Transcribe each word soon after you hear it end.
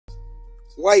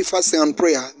Why fasting and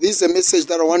prayer? This is a message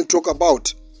that I want to talk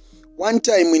about. One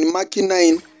time in Mark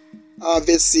 9,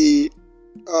 verse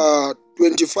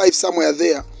 25, somewhere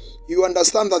there, you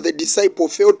understand that the disciple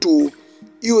failed to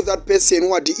heal that person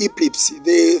who had the epilepsy.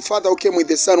 The father who came with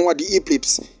the son who had the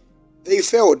epilepsy. They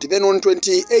failed. Then on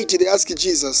 28, they asked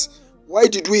Jesus, why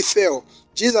did we fail?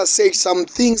 Jesus said some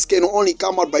things can only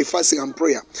come out by fasting and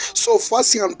prayer. So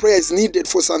fasting and prayer is needed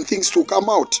for some things to come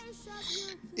out.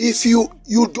 If you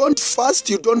don't fast,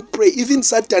 you don't pray, even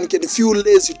Satan can feel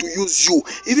lazy to use you.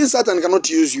 Even Satan cannot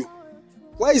use you.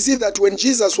 Why is it that when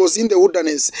Jesus was in the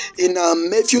wilderness, in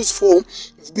Matthew 4,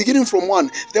 beginning from 1,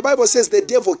 the Bible says the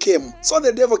devil came. So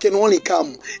the devil can only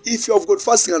come if you have got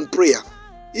fasting and prayer.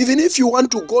 Even if you want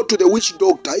to go to the witch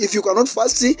doctor, if you cannot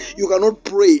fast, you cannot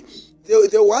pray,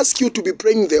 they will ask you to be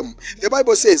praying them. The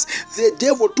Bible says the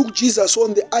devil took Jesus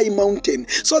on the high mountain.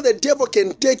 So the devil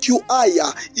can take you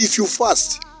higher if you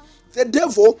fast. The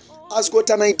devil has got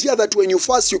an idea that when you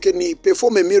fast, you can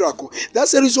perform a miracle.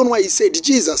 That's the reason why he said,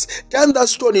 Jesus, turn that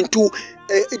stone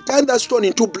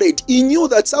into bread. He knew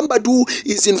that somebody who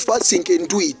is in fasting can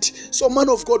do it. So man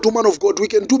of God, woman of God, we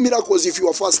can do miracles if you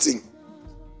are fasting.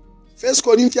 1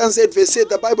 Corinthians 8 verse 8,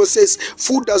 the Bible says,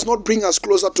 food does not bring us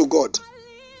closer to God.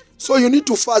 So you need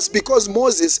to fast, because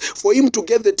Moses, for him to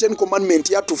get the 10 commandments,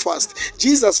 he had to fast.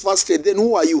 Jesus fasted, then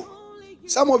who are you?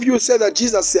 Some of you say that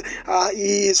Jesus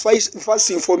he is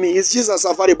fasting for me. Is Jesus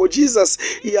available? Jesus,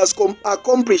 he has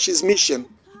accomplished his mission.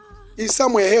 He's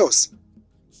somewhere else.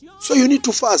 So you need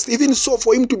to fast. Even so,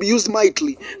 for him to be used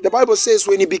mightily, the Bible says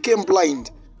when he became blind,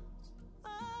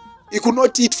 he could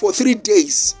not eat for 3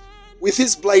 days with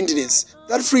his blindness.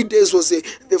 That 3 days was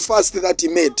the fast that he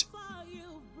made.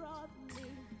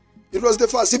 It was the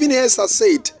fast. Even Esther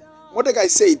said, Mordecai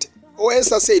said,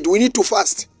 Esther said, we need to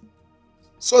fast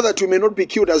so that we may not be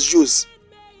killed as Jews.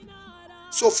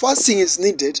 So fasting is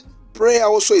needed. Prayer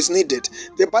also is needed.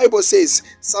 The Bible says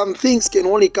some things can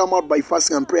only come out by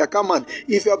fasting and prayer. Come on.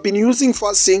 If you have been using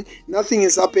fasting, nothing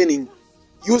is happening.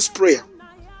 Use prayer.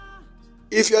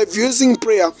 If you are using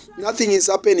prayer, nothing is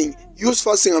happening. Use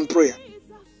fasting and prayer.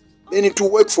 Then it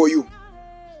will work for you.